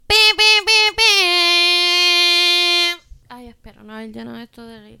Ay, espero no haber llenado esto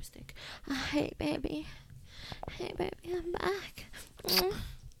de lipstick. Hey, baby. Hey, baby, I'm back.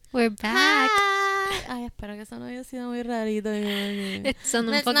 We're back. Hi. Ay, espero que eso no haya sido muy rarito.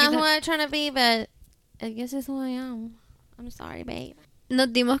 Sonó un That's not who poquito. I'm trying to be, but I guess it's who I am. I'm sorry, babe.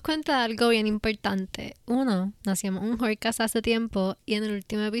 Nos dimos cuenta de algo bien importante. Uno, nos hacíamos un Horcast hace tiempo y en el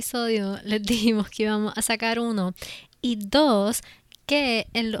último episodio les dijimos que íbamos a sacar uno. Y dos, que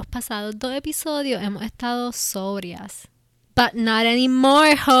en los pasados 2 episodios hemos estado sobrias. But not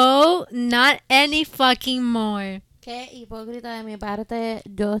anymore, ho. Not any fucking more. Qué hipócrita de mi parte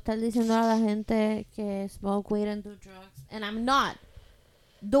yo estar diciendo a la gente que smoke weed and do drugs. And I'm not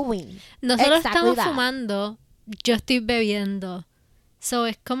doing. Nosotros exactly estamos that. fumando, yo estoy bebiendo. So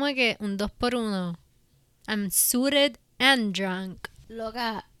es como que un 2 por 1. I'm suited and drunk.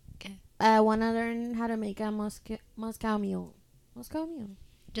 Loca, ¿Qué? I wanna learn how to make a Moscow Mule. Moscow Mule.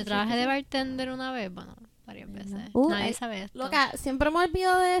 Yo trabajé de bartender una vez, bueno, varias veces. Nadie sabe esto. Loca, siempre me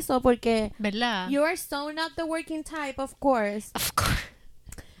olvido de eso porque ¿Verdad? you are so not the working type, of course. Of course.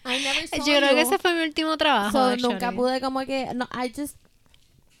 I never saw Yo creo you. que ese fue mi último trabajo. So, actually. nunca pude como que no,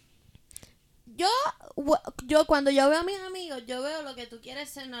 yo cuando yo veo a mis amigos, yo veo lo que tú quieres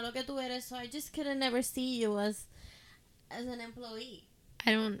ser, no lo que tú eres. So I just could never see you as an employee,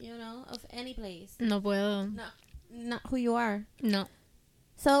 I don't, you know, of any place. no puedo. No, not who you are. No.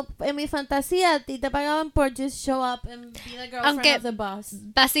 So, en mi fantasía, a ti te pagaban por just show up and be the girlfriend Aunque- of the boss.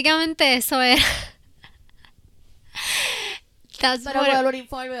 Básicamente eso era. That's Pero what- con el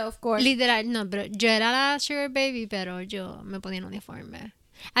uniforme, of course. Literal, no, pero yo era la sugar baby, pero yo me ponía en uniforme.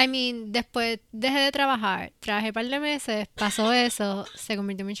 I mean, después dejé de trabajar, trabajé un par de meses, pasó eso, se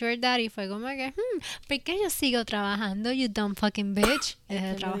convirtió en mi sugar daddy, fue como que, ¿por qué yo sigo trabajando, you dumb fucking bitch? Y I dejé de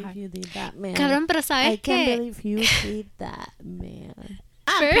can't trabajar. believe you did that, man. Cabrón, pero I ¿sabes can't qué? believe you did that, man.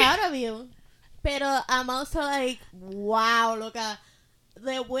 I'm Pero- proud of you. Pero I'm also like, wow, loca.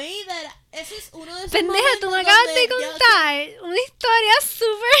 The way that... Ese es uno de esos Pendeja, tú me momentos acabas donde de yo contar una historia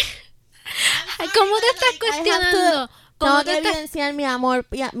súper... I'm ¿Cómo sorry, te but, estás like, I have cuestionando? to- ¿Cómo Tengo te que estás...? evidenciar mi amor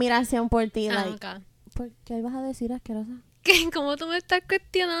y admiración por ti. Ah, Like, ok. ¿qué ibas a decir, asquerosa? ¿Cómo tú me estás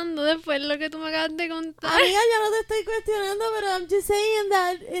cuestionando después de lo que tú me acabas de contar? Amiga, yo no te estoy cuestionando, pero I'm just saying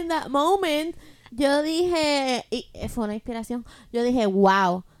that in that moment, yo dije, y fue una inspiración, yo dije,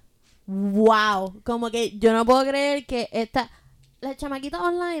 wow, como que yo no puedo creer que las chamaquitas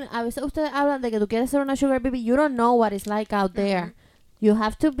online, a veces ustedes hablan de que tú quieres ser una sugar baby, you don't know what it's like out there. You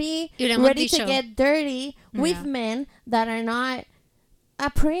have to be Y lo hemos ready to dicho. get dirty with Yeah. men that are not a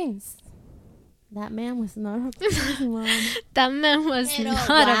prince. That man was not a prince, mom. That man was Pero, not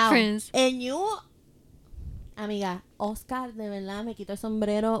wow. a prince. And you, amiga, Oscar, de verdad, me quito el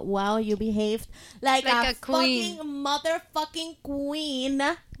sombrero. Wow, you behaved like a queen. fucking motherfucking queen.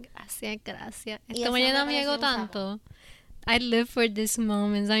 Gracias. Y Esto eso me me llena mi pareció ego un sapo. tanto. I live for these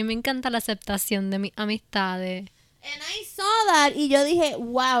moments. A mí me encanta la aceptación de mis amistades. And I saw that y yo dije,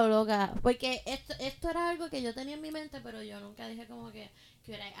 wow, loca. Porque esto era algo que yo tenía en mi mente, pero yo nunca dije como que,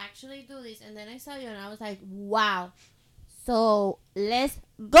 could I actually do this? And then I saw you and I was like, wow. So, let's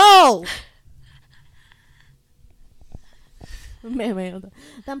go.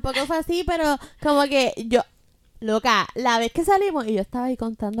 Tampoco fue así, pero como que yo, loca, la vez que salimos y yo estaba ahí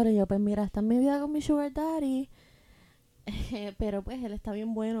contándole, yo, pues mira, esta es mi vida con mi sugar daddy. Pero pues él está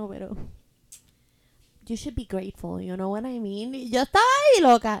bien bueno, pero you should be grateful, you know what I mean? Y yo estaba ahí,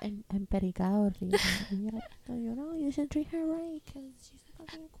 loca, empericada horrible. Mira esto, you know, you should treat her right, because she's a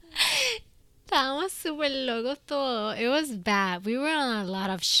fucking queen. Estábamos súper locos todos. It was bad. We were on a lot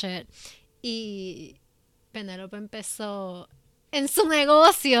of shit. Y Penélope empezó en su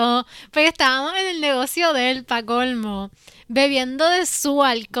negocio, porque estábamos en el negocio de él, pa' colmo, bebiendo de su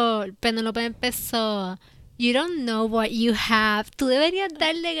alcohol. Penélope empezó, you don't know what you have. Tú deberías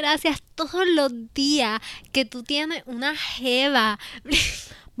darle gracias todos los días que tú tienes una jeva.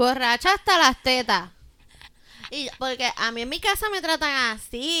 Borracha hasta las tetas. Y porque a mí en mi casa me tratan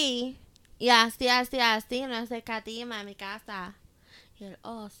así. Y así, no se escatima en mi casa. Y él,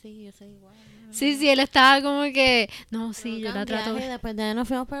 oh, sí, yo soy igual. Sí, él estaba como que, no, sí, yo la trato. Y después de ahí nos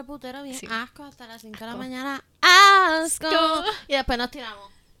fuimos por el putero bien Sí. asco hasta las 5 de la mañana. Asco. Y después nos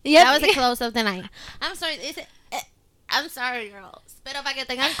tiramos. Yep. That was the close of the night. I'm sorry, I'm sorry, girls. Pero para que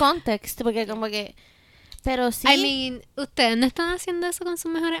tengan context, porque como que... Pero sí, I mean, ¿ustedes no están haciendo eso con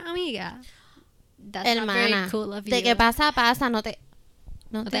sus mejores amigas? That's not very hermana, cool of de you. que pasa, no te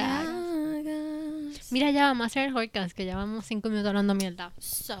te hagas. Mira, ya vamos a hacer el podcast, que ya vamos 5 minutos hablando mierda.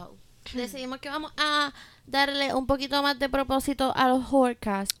 So, decidimos que vamos a darle un poquito más de propósito a los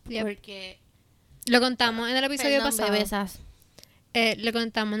podcasts. Yep. Porque... Lo contamos en el episodio Perdón, pasado. bebesas. le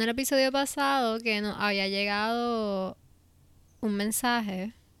contamos en el episodio pasado que nos había llegado un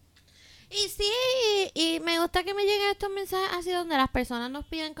mensaje. Y sí, y me gusta que me lleguen estos mensajes así donde las personas nos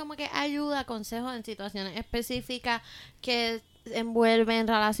piden como que ayuda, consejos en situaciones específicas que envuelven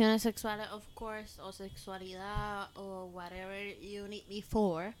relaciones sexuales, of course, o sexualidad, o whatever you need me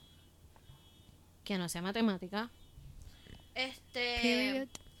for. Que no sea matemática. Period.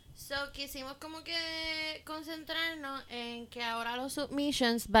 So, quisimos como que concentrarnos en que ahora los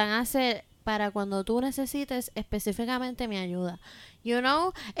submissions van a ser para cuando tú necesites específicamente mi ayuda. You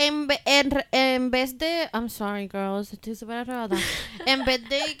know, en vez de... I'm sorry, girls, estoy súper arrebatada. En vez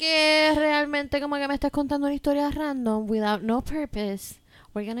de que realmente como que me estés contando una historia random without no purpose,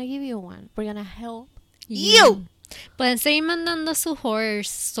 we're gonna give you one. We're gonna help you. Pueden seguir mandando sus horror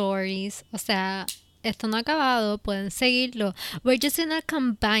stories. O sea, esto no ha acabado. Pueden seguirlo. We're just gonna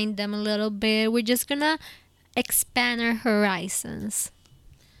combine them a little bit. We're just gonna expand our horizons.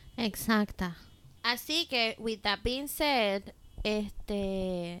 Exacta. Así que, with that being said,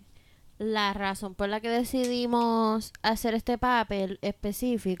 la razón por la que decidimos hacer este papel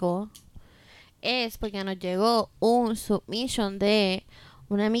específico es porque nos llegó un submission de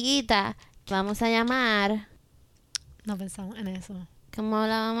una amiguita que vamos a llamar... No pensamos en eso. ¿Cómo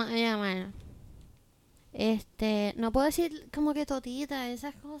la vamos a llamar? No puedo decir como que totita,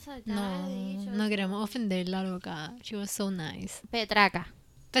 esas cosas. Ya No, he dicho no eso. queremos ofenderla, loca. She was so nice. Petraca.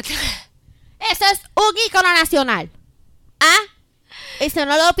 Eso es un ícono nacional. ¿Ah? Y si no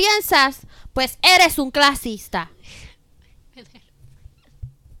lo piensas, pues eres un clasista.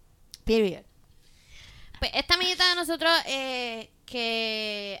 Period. Pues esta amiguita de nosotros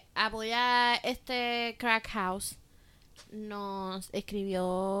que apoya este crack house nos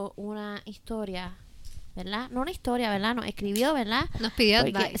escribió una historia, ¿verdad? No una historia, ¿verdad? Nos escribió, ¿verdad? Nos pidió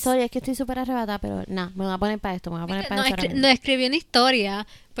Porque, advice. sorry, es que estoy súper arrebatada, pero no, me voy a poner para esto, me voy a poner para Nos, eso ahora mismo. nos escribió una historia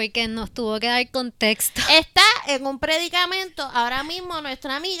porque nos tuvo que dar contexto. Está en un predicamento ahora mismo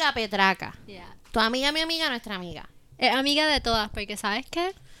nuestra amiga Petraca. Yeah. Tu amiga, mi amiga, nuestra amiga. Es amiga de todas porque ¿sabes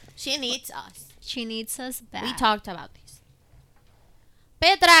qué? She needs us. She needs us back. We talked about this.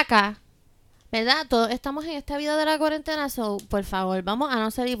 Petraca, ¿verdad? Todos estamos en esta vida de la cuarentena, so, por favor, vamos a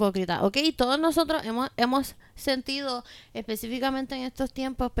no ser hipócritas, ¿ok? Todos nosotros hemos sentido, específicamente en estos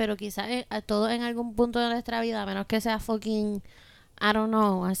tiempos, pero quizás a todos en algún punto de nuestra vida, a menos que sea fucking, I don't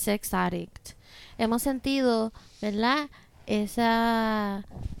know, a sex addict, hemos sentido, ¿verdad? Ese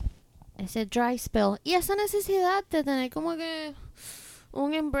dry spell y esa necesidad de tener como que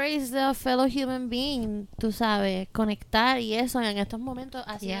un embrace de a fellow human being, tú sabes, conectar y eso en estos momentos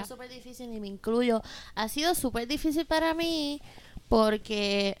ha sido Yeah. súper difícil y me incluyo. Ha sido súper difícil para mí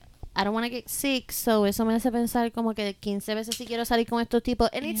porque I don't want to get sick, so eso me hace pensar como que 15 veces si quiero salir con estos tipos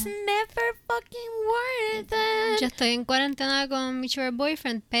and it's Yeah. never fucking worth it. Yo estoy en cuarentena con mi sugar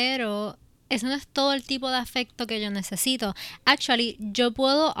boyfriend, pero ese no es todo el tipo de afecto que yo necesito. Actually, yo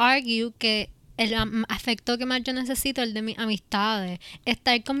puedo argue que el afecto que más yo necesito es el de mis amistades.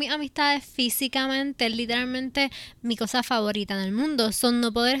 Estar con mis amistades físicamente es literalmente mi cosa favorita en el mundo. Son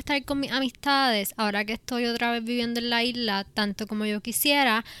no poder estar con mis amistades ahora que estoy otra vez viviendo en la isla tanto como yo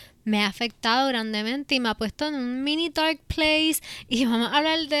quisiera. Me ha afectado grandemente y me ha puesto en un mini dark place. Y vamos a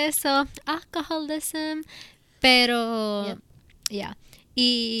hablar de eso. Alcoholism. Pero, Yep. yeah.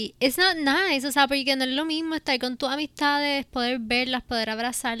 Y it's not nice, o sea, porque no es lo mismo estar con tus amistades, poder verlas, poder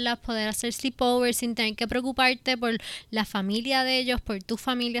abrazarlas, poder hacer sleepovers sin tener que preocuparte por la familia de ellos, por tu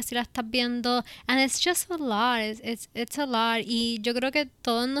familia si la estás viendo. And it's just a lot, it's a lot. Y yo creo que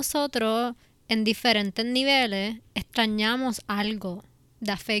todos nosotros, en diferentes niveles, extrañamos algo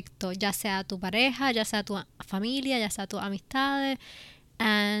de afecto, ya sea tu pareja, ya sea tu familia, ya sea tus amistades.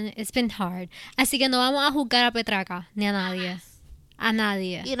 And it's been hard. Así que no vamos a juzgar a Petraca, ni a nadie. A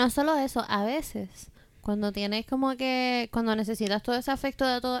nadie. Y no solo eso, a veces, cuando tienes como que, cuando necesitas todo ese afecto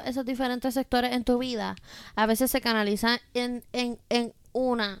de todos esos diferentes sectores en tu vida, a veces se canaliza en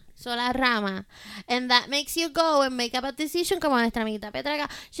una sola rama. And that makes you go and make a bad decision, como nuestra amiguita Petraca.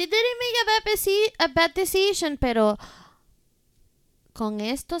 She didn't make a bad decision, pero con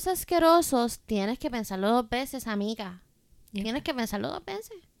estos asquerosos tienes que pensarlo 2 veces, amiga. Yep. Tienes que pensarlo 2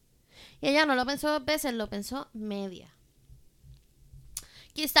 veces. Y ella no lo pensó 2 veces, lo pensó media.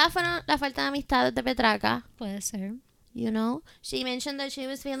 Quizás fueron la falta de amistades de Petraca. Puede ser. You know, she mentioned that she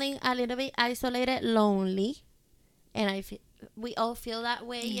was feeling a little bit isolated, lonely. And we all feel that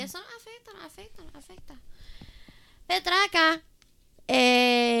way. Y eso nos afecta. Petraca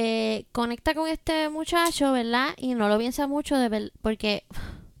conecta con este muchacho, ¿verdad? Y no lo piensa mucho porque,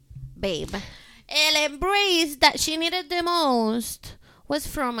 babe, el embrace that she needed the most was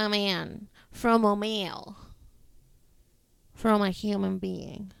from a man, from a male. from a human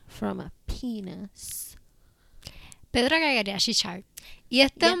being, from a penis. Petraca quería chichar. Y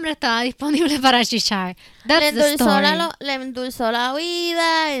este Yeah. hombre estaba disponible para chichar. That's the story. Le endulzó la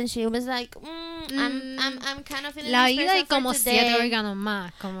vida, and she was like, I'm kind of feeling La this vida y person for como today. 7 órganos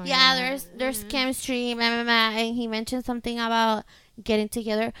más. Como Yeah, there's chemistry, blah, blah, blah. And he mentioned something about getting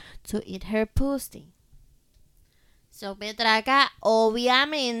together to eat her pussy. So Petraca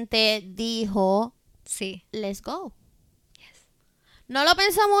obviamente dijo, Sí. let's go. No lo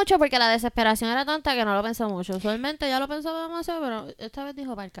pensó mucho porque la desesperación era tanta que no lo pensó mucho. Usualmente ya lo pensaba demasiado, pero esta vez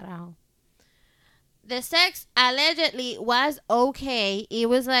dijo para el carajo. The sex allegedly was okay. It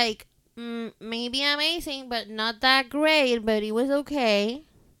was like maybe amazing, but not that great, but it was okay.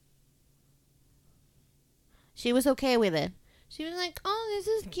 She was okay with it. She was like, oh, this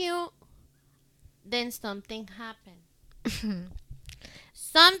is cute. Then something happened.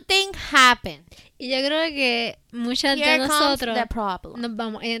 Something happened. Y yo creo que muchas de Here comes nosotros the problem. nos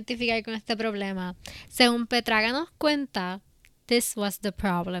vamos a identificar con este problema. Según Petraca nos cuenta, this was the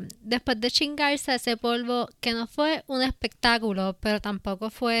problem. Después de chingarse ese polvo, que no fue un espectáculo, pero tampoco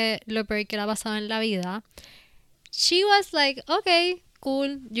fue lo peor que le ha pasado en la vida, she was like, okay,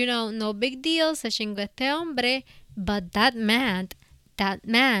 cool, you know, no big deal, se chingó este hombre, but that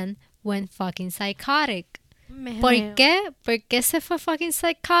man went fucking psychotic. ¿Por qué? ¿Por qué se fue fucking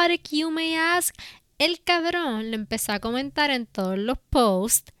psychotic, you may ask? El cabrón le empezó a comentar en todos los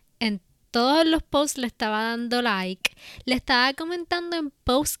posts. En todos los posts le estaba dando like. Le estaba comentando en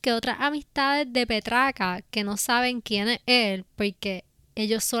posts que otras amistades de Petraca que no saben quién es él, porque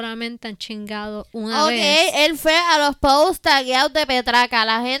ellos solamente han chingado una vez. Ok, él fue a los posts tagueados de Petraca.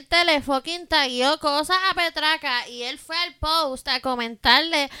 La gente le fucking tagueó cosas a Petraca y él fue al post a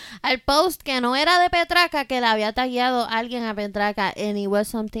comentarle al post que no era de Petraca que le había tagueado alguien a Petraca and it was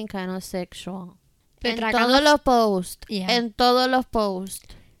something kind of sexual. Petraca en todos no- los posts. Yeah. En todos los posts.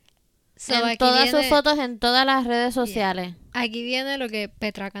 So, en aquí todas viene- sus fotos, en todas las redes sociales. Aquí viene lo que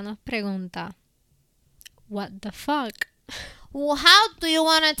Petraca nos pregunta. What the fuck? Well, how do you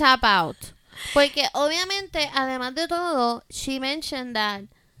want to tap out? Porque obviamente, además de todo, she mentioned that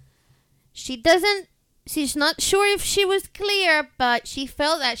she's not sure if she was clear, but she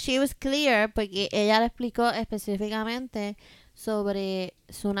felt that she was clear porque ella le explicó específicamente sobre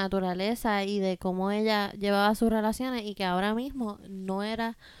su naturaleza y de cómo ella llevaba sus relaciones y que ahora mismo no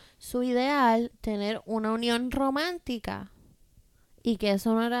era su ideal tener una unión romántica. Y que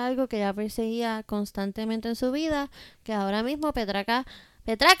eso no era algo que ella perseguía constantemente en su vida, que ahora mismo Petraca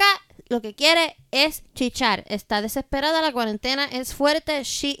lo que quiere es chichar. Está desesperada, la cuarentena es fuerte,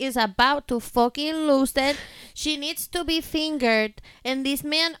 she is about to fucking lose it. She needs to be fingered. And this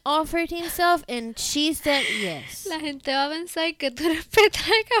man offered himself and she said yes. La gente va a pensar que tú eres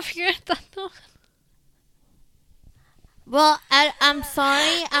Petraca porque estás no. Well, I'm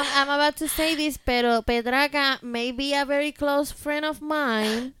sorry, I'm about to say this, pero Petraca may be a very close friend of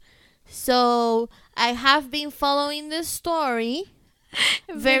mine. So, I have been following this story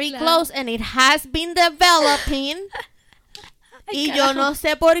very ¿Verdad? close and it has been developing. Y yo no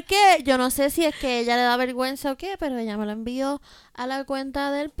sé por qué, yo no sé si es que ella le da vergüenza o qué, pero ella me lo envió a la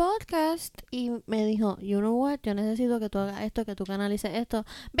cuenta del podcast y me dijo, you know what, yo necesito que tú hagas esto, que tú canalices esto.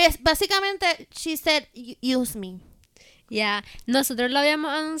 ¿Ves? Básicamente, she said, use me. Ya, nosotros lo habíamos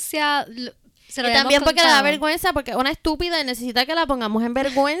anunciado. Se lo Y habíamos también porque le da contado. vergüenza, porque es una estúpida y necesita que la pongamos en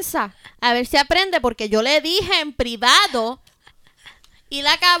vergüenza. A ver si aprende, porque yo le dije en privado y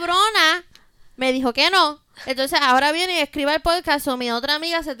la cabrona me dijo que no. Entonces ahora viene y escribe el podcast o mi otra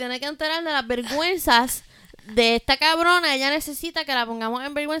amiga se tiene que enterar de las vergüenzas de esta cabrona. Ella necesita que la pongamos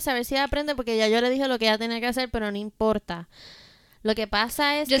en vergüenza a ver si ella aprende, porque ya yo le dije lo que ella tenía que hacer, pero no importa. Lo que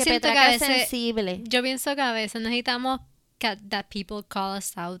pasa es Yo que siento que Petraca a es veces- sensible. Yo pienso que a veces necesitamos that people call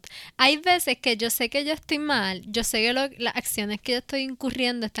us out. Hay veces que yo sé que yo estoy mal, yo sé que las acciones que yo estoy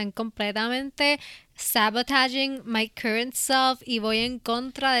incurriendo están completamente sabotaging my current self y voy en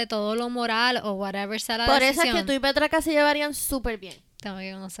contra de todo lo moral o whatever sea la Por eso decisión. es que tú y Petraca se llevarían súper bien. Tengo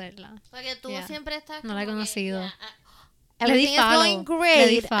que conocerla. Porque tú Yeah. siempre estás No la he como que, conocido. yeah, Le di everything is follow. going Le great.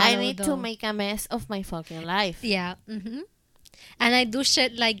 di I follow, need to though. make a mess of my fucking life. Yeah. Mhm. And I do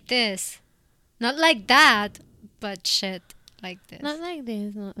shit like this. Not like that, but shit like this. Not like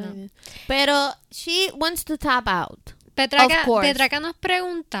this, not like No. this. Pero she wants to tap out. Petraca, Of course. Petraca nos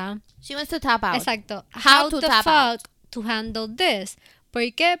pregunta, She wants to tap out. exacto, How how to the tap fuck out. to handle this? ¿Por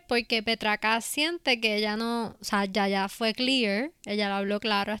qué? Porque Petraca siente que ella no, o sea, ya fue clear, ella le habló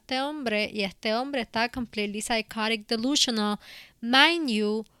claro a este hombre y este hombre está completely psychotic, delusional. Mind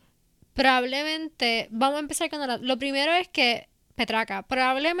you, probablemente, vamos a empezar con lo primero es que Petraca,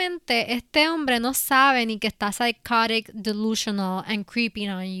 probablemente este hombre no sabe ni que está psychotic, delusional and creeping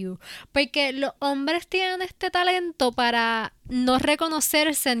on you. Porque los hombres tienen este talento para no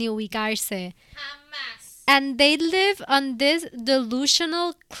reconocerse ni ubicarse. Jamás. And they live on this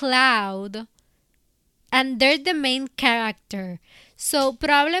delusional cloud. And they're the main character. So,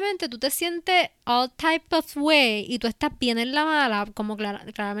 probablemente tú te sientes all type of way y tú estás bien en la mala, como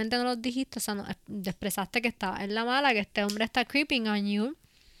claramente no lo dijiste, o sea, no expresaste que estaba en la mala, que este hombre está creeping on you.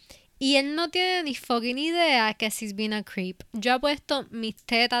 Y él no tiene ni fucking idea que he's been a creep. Yo he puesto mis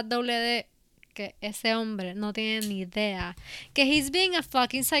tetas doble D que ese hombre no tiene ni idea que he's being a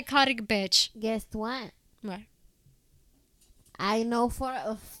fucking psychotic bitch. Guess what? Bueno, I know for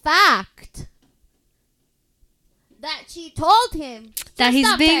a fact that she told him to that he's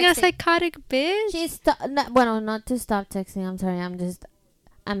stop being a texting. psychotic bitch. Not to stop texting. I'm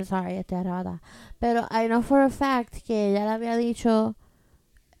sorry, estoy arrabada. Pero I know for a fact que ella le había dicho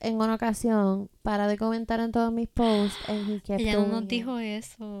en una ocasión para de comentar en todos mis posts and he kept Ella no doing nos it. dijo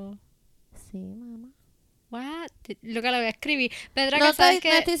eso. Sí, mamá. What? Lo que le voy a escribir. Pedra, No que sabes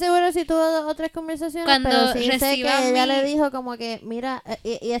estoy, no estoy segura si tuvo otras conversaciones, Cuando pero sí sé que reciba ella mi- le dijo como que, mira,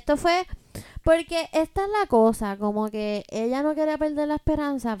 y esto fue, porque esta es la cosa, como que ella no quería perder la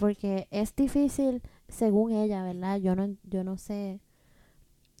esperanza porque es difícil, según ella, ¿verdad? Yo no sé,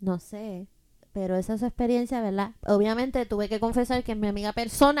 pero esa es su experiencia, ¿verdad? Obviamente tuve que confesar que es mi amiga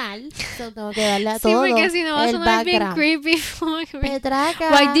personal, so tengo que darle a Sí, todo porque si no va a el sonar bien background. creepy.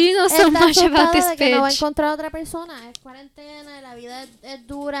 Petraca Why do you know so está much about asustada this de que no va a bitch? encontrar otra persona. Es cuarentena y la vida es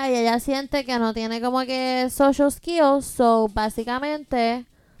dura y ella siente que no tiene como que social skills. So, básicamente,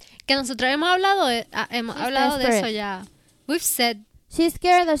 Que nosotros hemos hablado de, hemos She's hablado de eso desperate. ya. We've said, she's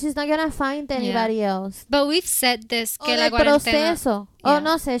scared that she's not gonna find anybody else. but we've said this, O que la del cuarentena... proceso. Yeah. O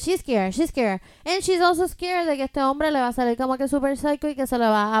no sé, she's scared. And she's also scared de que este hombre le va a salir como que super psycho y que se le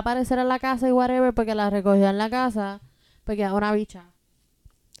va a aparecer en la casa y whatever porque la recogió en la casa. Porque es una bicha.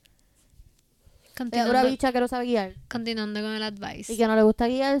 Es una Continuando, bicha que no sabe guiar. continuando con el advice. Y que no le gusta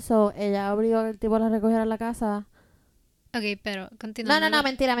guiar, so ella obligó a que el tipo la recogiera en la casa. Ok, pero continuando. No,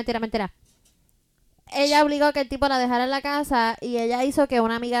 mentira. Ella obligó a que el tipo la dejara en la casa y ella hizo que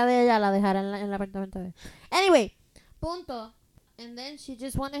una amiga de ella la dejara en el apartamento de él. Anyway, punto. And then she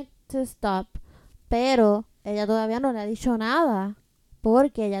just wanted to stop. Pero ella todavía no le ha dicho nada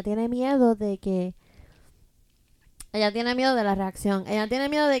porque ella tiene miedo de que... Ella tiene miedo de la reacción. Ella tiene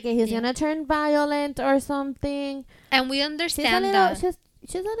miedo de que he's Yeah. gonna turn violent or something. And we She's a understand little, that.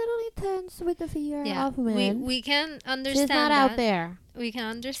 she's a little intense with the fear Yeah, of men. we can She's understand not out that. there. We can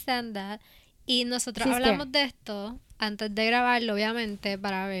understand that. Y nosotros She's hablamos de esto antes de grabarlo, obviamente,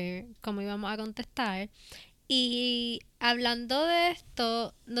 para ver cómo íbamos a contestar. Y hablando de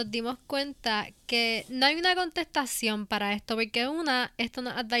esto, nos dimos cuenta que no hay una contestación para esto, porque esto no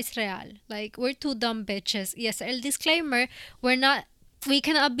es advice real. Like, we're two dumb bitches. Y ese es el disclaimer, we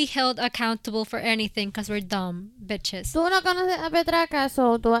cannot be held accountable for anything because we're dumb bitches. Tú no conoces a Petraca,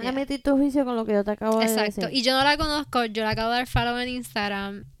 so tú vas a Yeah. emitir tu juicio con lo que yo te acabo de Exacto. decir. Y yo no la conozco, yo la acabo de dar follow en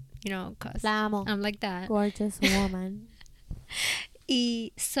Instagram, because La amo. I'm like that. Gorgeous woman.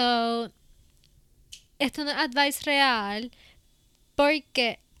 Y esto no es advice real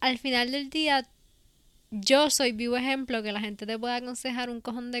porque al final del día yo soy vivo ejemplo que la gente te puede aconsejar un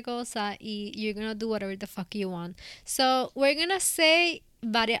cojón de cosas y you're gonna do whatever the fuck you want. So, we're gonna say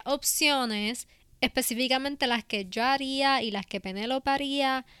varias opciones, específicamente las que yo haría y las que Penélope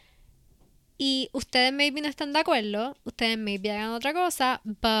haría. Y ustedes maybe no están de acuerdo, ustedes maybe hagan otra cosa,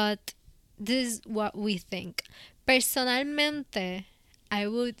 but this is what we think. Personalmente, I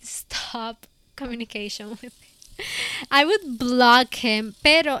would stop communication with him. I would block him,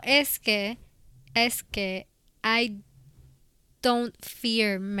 pero es que I don't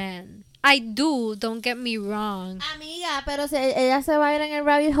fear men. I do, don't get me wrong. Amiga, pero ella se va a ir en el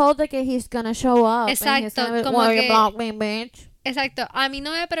rabbit hole de que he's gonna show up. Exacto, and he's gonna be, como "Well, you que- blocked me, bitch." Exacto, a mí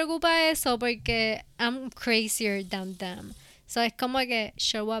no me preocupa eso porque I'm crazier than them. So es como que,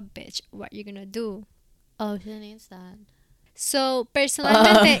 show up, bitch, what you gonna do? Oh, she needs that. So,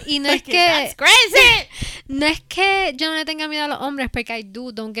 personalmente, y no es que... That's crazy! No es que yo no le tenga miedo a los hombres, porque I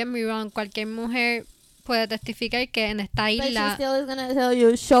do, don't get me wrong. Cualquier mujer puede testificar que en esta But she isla... still is gonna tell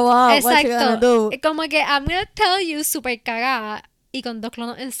you, show up, what you gonna do. Exacto. Como que I'm gonna tell you super cagada y con 2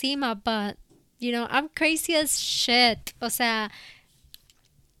 clonos encima, but, you know, I'm crazy as shit. O sea...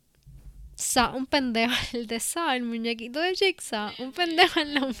 un pendejo el de Saw, el muñequito de Jigsaw, un pendejo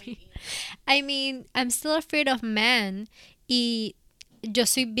en lo mío. I mean, I'm still afraid of men. Y yo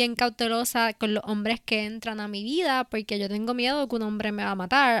soy bien cautelosa con los hombres que entran a mi vida porque yo tengo miedo que un hombre me va a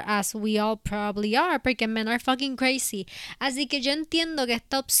matar, as we all probably are, porque men are fucking crazy. Así que yo entiendo que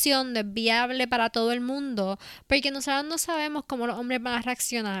esta opción no es viable para todo el mundo porque nosotros no sabemos cómo los hombres van a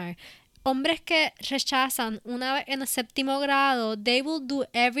reaccionar. Hombres que rechazan una vez en el 7º grado, they will do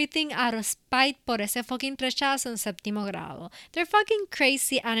everything out of spite por ese fucking rechazo en 7º grado. They're fucking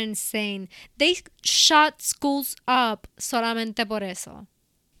crazy and insane. They shut schools up solamente por eso.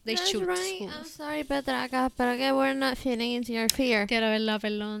 They That's shoot right. I'm schools. sorry, Petraca, pero que we're not feeding into your fear. Quiero verla,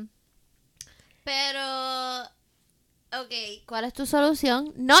 perdón. Pero, okay, ¿cuál es tu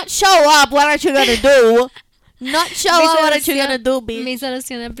solución? Not show up, what are you gonna do? Not show Mi up, what are you solución- gonna do, bitch? Mi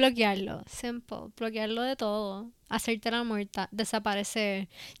solución es bloquearlo. Simple. Bloquearlo de todo. Hacerte la muerta. Desaparecer.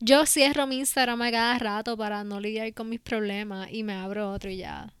 Yo cierro mi Instagram a cada rato para no lidiar con mis problemas y me abro otro y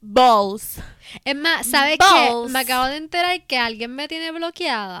ya. Balls. Es más, ¿sabes qué? Balls. Me acabo de enterar que alguien me tiene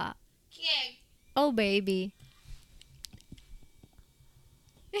bloqueada. ¿Quién? Oh, baby.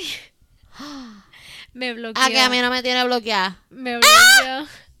 Me bloqueó. A que a mí no me tiene bloqueada. Me bloqueó.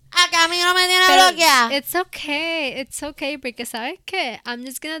 A que a mí no me tiene Pero bloqueada. it's okay, porque ¿sabes qué? I'm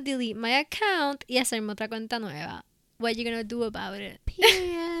just gonna delete my account y hacerme otra cuenta nueva. What you gonna do about it?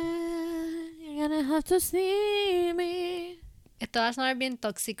 Period. You're gonna have to see me. Esto va a sonar bien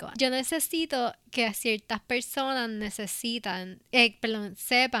tóxico. Yo necesito que ciertas personas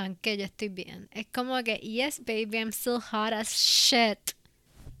sepan que yo estoy bien. Es como que, yes, baby, I'm still hot as shit.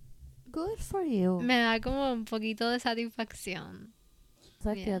 Good for you. Me da como un poquito de satisfacción. It's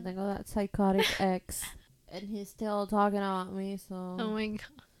like, Yeah. I tengo that psychotic ex. And he's still talking about me, so. Oh my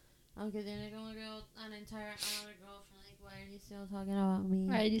god. Aunque tiene como que an entire another girlfriend, like, why are you still talking about me?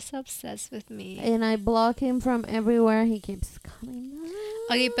 Why are you so obsessed with me? And I block him from everywhere. He keeps coming back.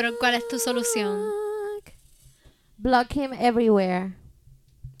 Ok, pero ¿cuál es tu solución? Block him everywhere.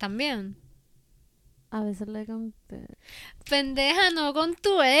 También. A veces le conté. Pendeja, no con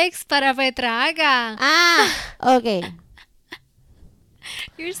tu ex para Petraca. Ah, ok.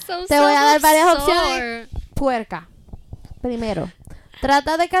 You're so Te voy a dar varias self-absorbed. Puerca. Primero,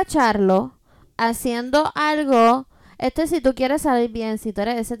 trata de cacharlo haciendo algo. Si tú quieres salir bien, si tú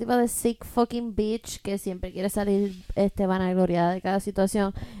eres ese tipo de sick fucking bitch que siempre quiere salir vanagloriada de cada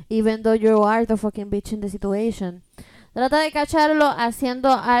situación, even though you are the fucking bitch in the situation. Trata de cacharlo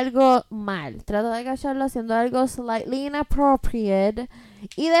haciendo algo mal. Trata de cacharlo haciendo algo slightly inappropriate.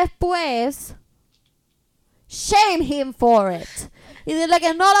 Y después, shame him for it. Y dile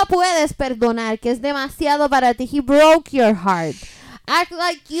que no lo puedes perdonar, que es demasiado para ti. He broke your heart. Act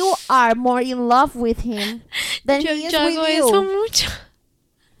like you are more in love with him than he is Yo with hago eso you. mucho.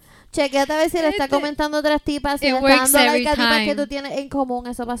 Chequéate a ver si le está Este- comentando a otras tipas, si It le está works dando like every a tipas que time. tú tienes en común.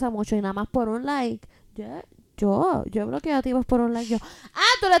 Eso pasa mucho. Y nada más por un like. Yo bloqueo a tipas por un like.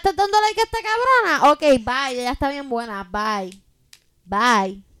 Tú le estás dando like a esta cabrona. Ok, bye. Ella está bien buena. Bye.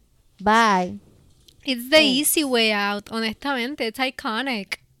 Bye. Bye. It's the easy way out, honestamente. It's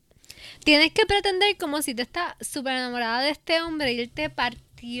iconic. Tienes que pretender como si te estás súper enamorada de este hombre y él te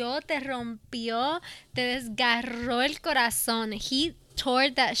partió, te rompió, te desgarró el corazón. He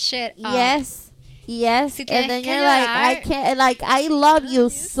tore that shit up. Yes. Yes. Si And tienes then que you're like, I llorar. can't, like, I love you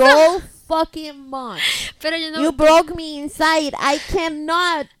so fucking much. Pero yo no... You broke me inside. I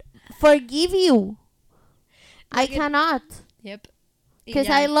cannot forgive you. I Like it- cannot. Yep. Y Because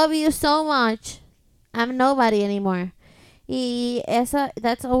ya. I love you so much. I'm nobody anymore. Y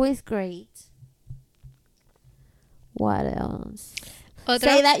that's always great. What else? Otra...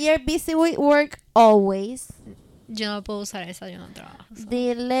 Say that you're busy with work always. Yo no puedo usar esa, yo no trabajo. So.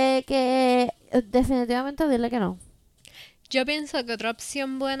 Dile que, definitivamente dile que no. Yo pienso que otra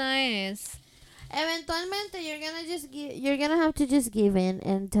opción buena es... Eventualmente you're gonna have to just give in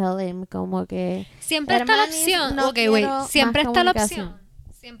and tell him como que Siempre está la Hermanis, opción. no Ok, wait. quiero Siempre más está la comunicación. opción.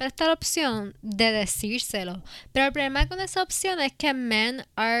 Siempre está la opción de decírselo. Pero el problema con esa opción es que men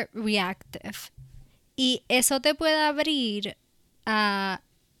are reactive. Y eso te puede abrir a...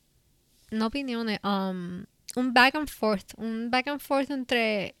 No opiniones. Un back and forth. Un back and forth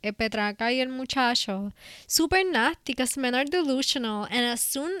entre Petraca y el muchacho. Super nasty. Because men are delusional. And as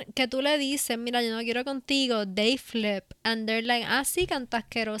soon que tú le dices, mira, yo no quiero contigo, they flip. And they're like, sí, canta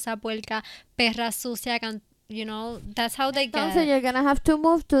asquerosa, puerca, perra sucia, you know, that's how they Entonces get. you're gonna have to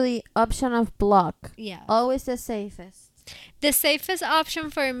move to the option of block. Yeah. Always the safest. The safest option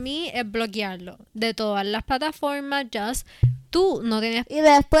for me es bloquearlo de todas las plataformas. Just tú no tienes. Y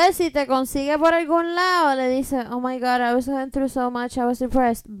después si te consigue por algún lado le dice, oh my god, I was going through so much, I was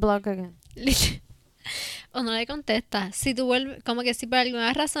depressed, block again. O no le contestas. Si tú vuelves, como que si por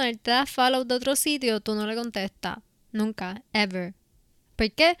alguna razón él te da follow de otro sitio, tú no le contestas. Nunca, ever.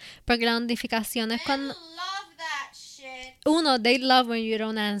 ¿Por qué? Porque las notificaciones cuando... love that shit. Uno, they love when you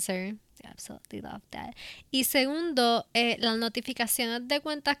don't answer. They absolutely love that. Y segundo, las notificaciones de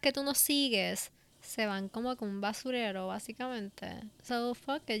cuentas que tú no sigues se van como con un basurero, básicamente. So,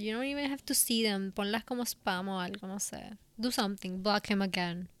 fuck it. You don't even have to see them. Ponlas como spam o algo, no sé. Do something. Block him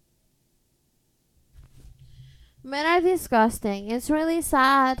again. Men are disgusting. It's really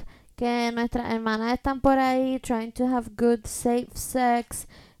sad que nuestras hermanas están por ahí trying to have good, safe sex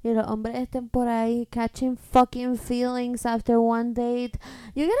y los hombres estén por ahí catching fucking feelings after one date.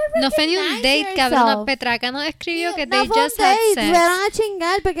 You gotta No fue ni un recognize date, cabrón. yourself. Una Petraca nos escribió que No they fue un just had date, sex. fueron a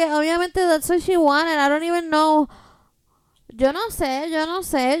chingar porque obviamente that's what she wanted. I don't even know. Yo no sé.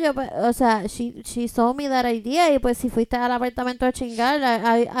 O sea, she sold me that idea y pues si fuiste al apartamento a chingar,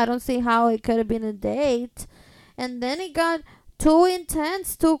 I don't see how it could have been a date. And then it got too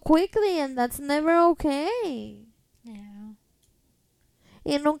intense too quickly and that's never okay. Yeah.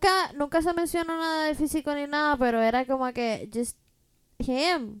 Y nunca se mencionó nada de físico ni nada, pero era como que just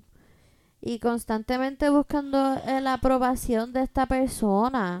him. Y constantemente buscando la aprobación de esta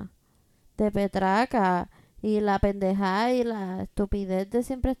persona, de Petraca. Y la pendejada y la estupidez de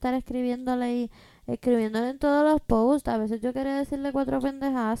siempre estar escribiéndole en todos los posts. A veces yo quería decirle 4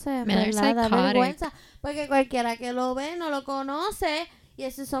 pendejadas, en Man, they're verdad, da psychotic. vergüenza. Porque cualquiera que lo ve no lo conoce. Y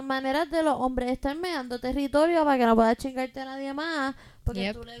esas son maneras de los hombres estar meando territorio para que no pueda chingarte a nadie más. Porque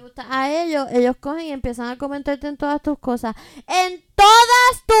Yep. tú le gustas a ellos cogen y empiezan a comentarte en todas tus cosas. ¡En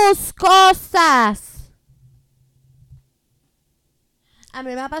todas tus cosas! A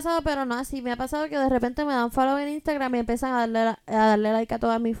mí me ha pasado, pero no así. Me ha pasado que de repente me dan follow en Instagram y empiezan a darle like a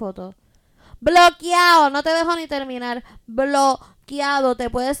todas mis fotos. Bloqueado, no te dejo ni terminar. Bloqueado, te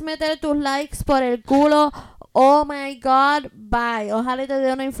puedes meter tus likes por el culo. Oh my God, bye. Ojalá te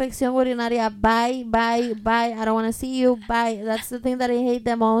dé una infección urinaria. Bye, bye, bye. I don't want to see you. Bye. That's the thing that I hate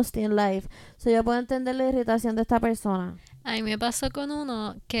the most in life. So yo puedo entender la irritación de esta persona. A mí me pasó con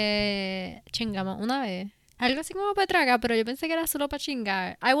uno que chingamos una vez. Algo así como Petraca, pero yo pensé que era solo para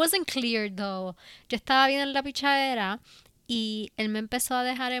chingar. I wasn't clear, though. Yo estaba bien en la pichadera y él me empezó a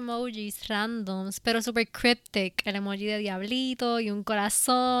dejar emojis randoms, pero super cryptic. El emoji de diablito y un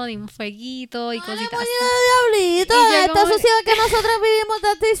corazón y un fueguito y cositas así. Diablito, Y yo esta como- sociedad que nosotros vivimos,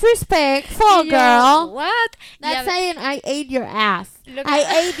 that's disrespectful, Y yo, girl. what? That's Y, saying I ate your ass. Lo que- I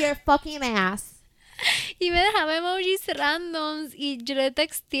ate your fucking ass. y me dejaba emojis randoms y yo le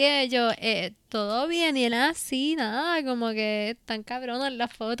texteé todo bien y él así, nada, como que tan cabrón en la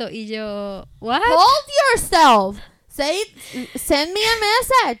foto y yo, what? Hold yourself. Send me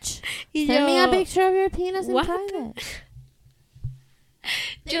a message. Y Send me a yo, picture of your penis in what? private.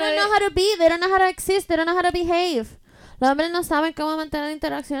 They Yo don't le- know how to be. They don't know how to exist. They don't know how to behave. Los hombres no saben cómo mantener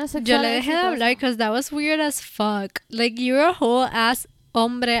interacciones sexuales. Yo le dejé de exitosas. hablar because that was weird as fuck. Like, you're a whole ass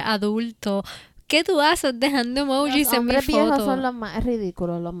hombre adulto. ¿Qué tú haces dejando emojis Los en mi hombres viejos foto? son los más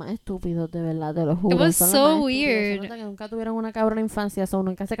ridículos, los más estúpidos, de verdad, te lo juro. was Son los so más estúpidos. weird. Se nota que nunca tuvieron una cabrona infancia,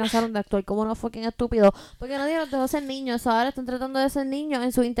 nunca se cansaron de actuar como unos fucking estúpidos. Porque nadie los dejó ser niños, ahora están tratando de ser niños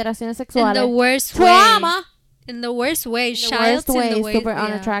en sus interacciones In sexuales. the worst Trauma! way. In the worst way. In the Child's worst in way, the way. super yeah.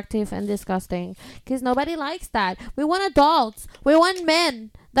 unattractive and disgusting. Because nobody likes that. We want adults. We want men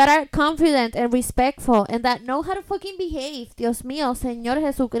that are confident and respectful and that know how to fucking behave. Dios mío, Señor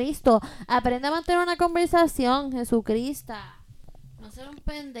Jesucristo. Aprende a mantener una conversación, Jesucristo. No ser un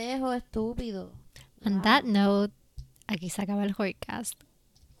pendejo estúpido. On Wow. that note, aquí se acaba el podcast.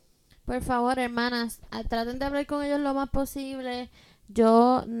 Por favor, hermanas, traten de hablar con ellos lo más posible.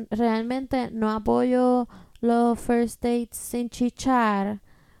 Yo realmente no apoyo los first dates sin chichar,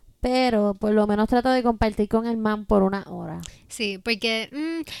 pero por lo menos trato de compartir con el man por 1 hora. Sí, porque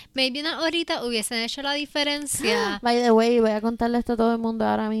maybe una horita hubiesen hecho la diferencia. By the way, voy a contarle esto a todo el mundo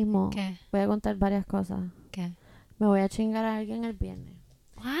ahora mismo. ¿Qué? Voy a contar varias cosas. ¿Qué? Me voy a chingar a alguien el viernes.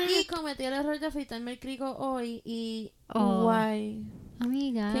 What? Y cometí el error de afeitarme el crico hoy y... Oh. Why?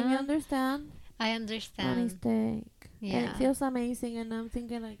 Amiga. Can you understand? I My understand. mistake. And Yeah. it feels amazing and I'm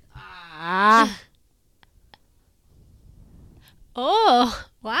thinking like... Ah! Oh,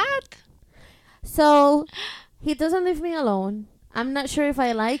 what? So, he doesn't leave me alone. I'm not sure if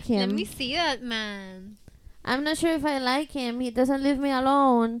I like him. Let me see that man. I'm not sure if I like him. He doesn't leave me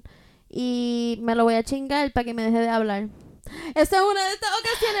alone. Y me lo voy a chingar para que me deje de hablar. Esta es una de estas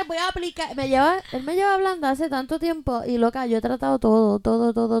ocasiones. Voy a aplicar. Él me lleva hablando hace tanto tiempo. Y loca, yo he tratado todo.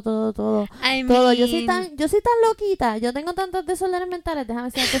 I Todo. Yo soy mean, tan loquita. Yo tengo tantos desórdenes mentales. Déjame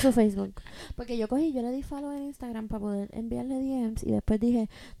enseñarte su Facebook. Porque yo le di follow en Instagram para poder enviarle DMs. Y después dije,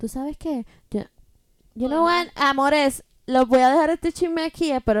 ¿tú sabes qué? You know what? Amores, los voy a dejar este chisme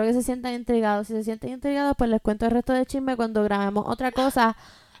aquí. Espero que se sientan intrigados. Si se sienten intrigados, pues les cuento el resto del chisme cuando grabemos otra cosa.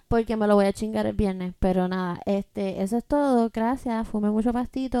 Porque me lo voy a chingar el viernes. Pero nada, eso es todo. Gracias. Fumen mucho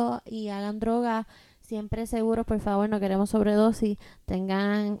pastito y hagan droga. Siempre seguros, por favor. No queremos sobredosis.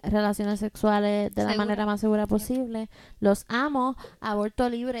 Tengan relaciones sexuales de la manera más segura posible. Los amo. Aborto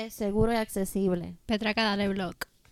libre, seguro y accesible. Petraca, dale blog.